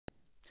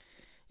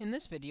In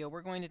this video,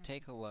 we're going to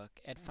take a look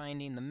at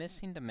finding the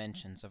missing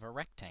dimensions of a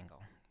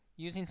rectangle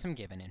using some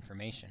given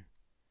information.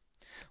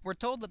 We're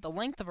told that the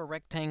length of a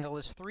rectangle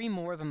is 3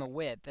 more than the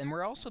width, and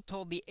we're also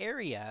told the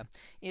area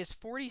is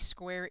 40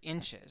 square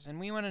inches, and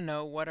we want to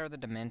know what are the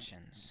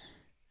dimensions.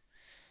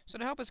 So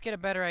to help us get a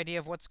better idea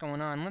of what's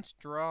going on, let's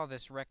draw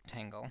this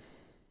rectangle.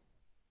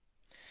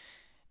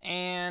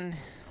 And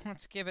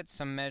let's give it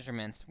some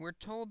measurements. We're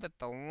told that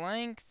the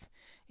length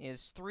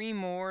is 3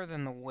 more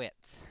than the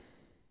width.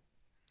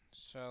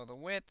 So the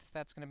width,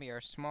 that's going to be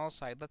our small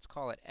side. Let's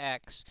call it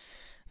x.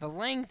 The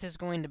length is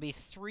going to be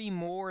 3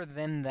 more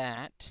than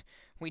that.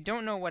 We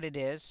don't know what it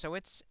is, so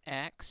it's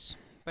x.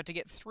 But to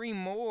get 3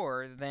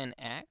 more than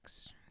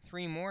x,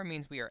 3 more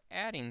means we are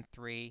adding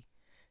 3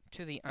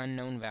 to the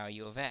unknown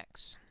value of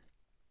x.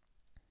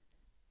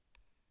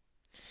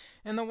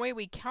 And the way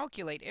we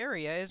calculate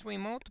area is we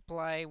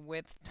multiply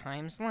width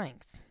times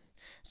length.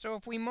 So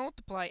if we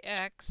multiply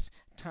x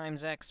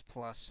times x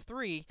plus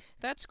 3,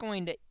 that's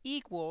going to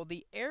equal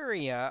the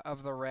area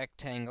of the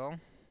rectangle.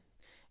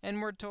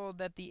 And we're told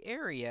that the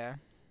area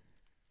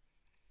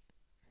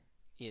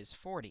is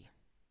 40.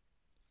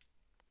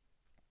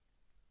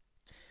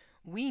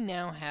 We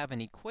now have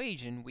an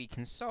equation we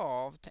can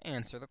solve to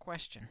answer the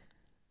question.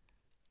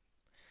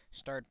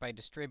 Start by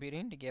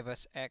distributing to give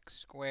us x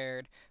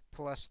squared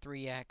plus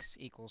 3x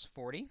equals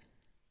 40.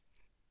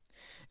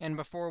 And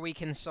before we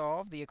can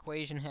solve, the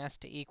equation has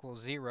to equal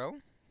 0.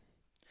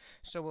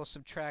 So we'll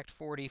subtract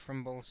 40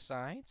 from both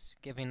sides,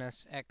 giving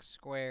us x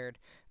squared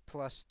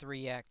plus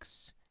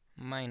 3x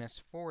minus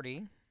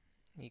 40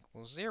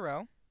 equals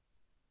 0.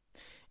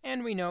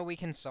 And we know we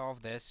can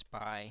solve this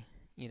by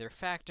either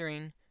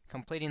factoring,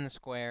 completing the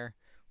square,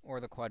 or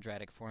the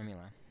quadratic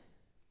formula.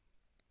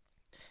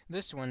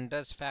 This one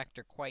does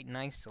factor quite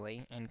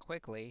nicely and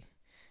quickly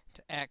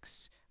to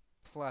x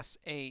plus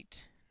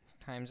 8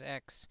 times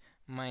x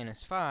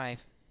minus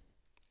 5.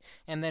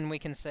 And then we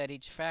can set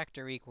each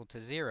factor equal to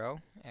 0.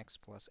 X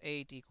plus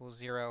 8 equals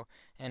 0,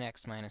 and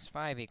x minus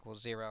 5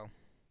 equals 0.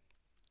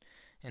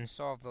 And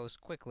solve those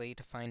quickly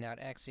to find out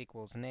x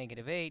equals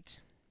negative 8,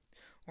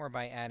 or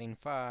by adding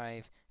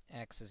 5,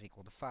 x is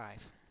equal to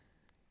 5.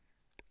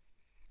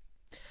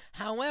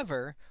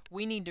 However,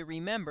 we need to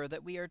remember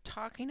that we are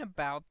talking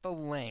about the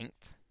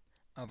length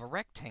of a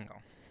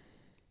rectangle.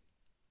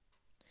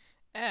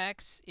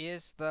 X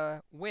is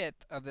the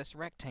width of this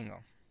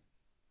rectangle.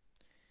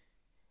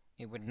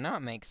 It would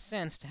not make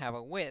sense to have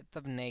a width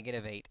of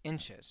negative 8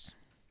 inches.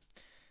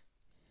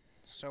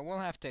 So we'll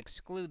have to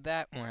exclude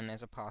that one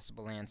as a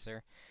possible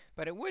answer.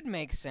 But it would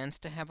make sense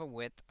to have a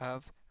width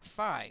of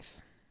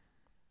 5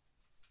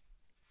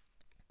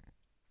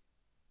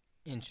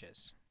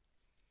 inches.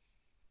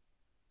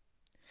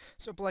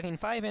 So plugging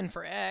 5 in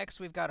for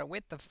x, we've got a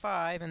width of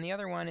 5, and the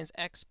other one is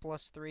x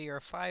plus 3, or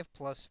 5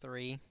 plus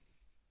 3,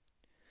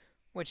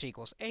 which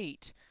equals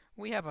 8.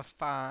 We have a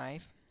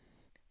 5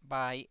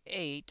 by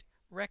 8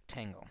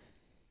 rectangle.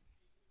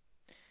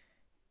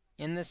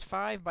 In this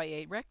 5 by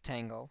 8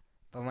 rectangle,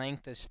 the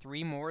length is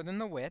 3 more than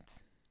the width,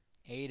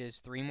 8 is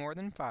 3 more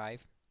than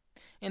 5,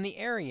 and the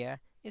area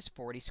is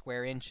 40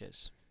 square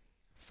inches.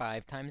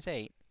 5 times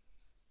 8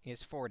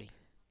 is 40.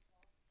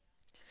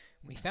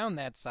 We found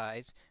that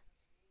size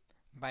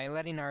by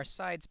letting our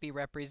sides be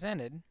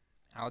represented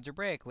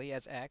algebraically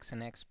as x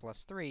and x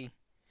plus 3,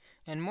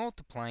 and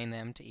multiplying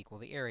them to equal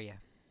the area.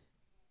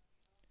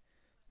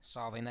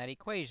 Solving that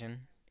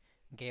equation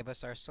gave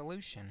us our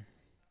solution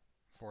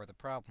for the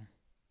problem.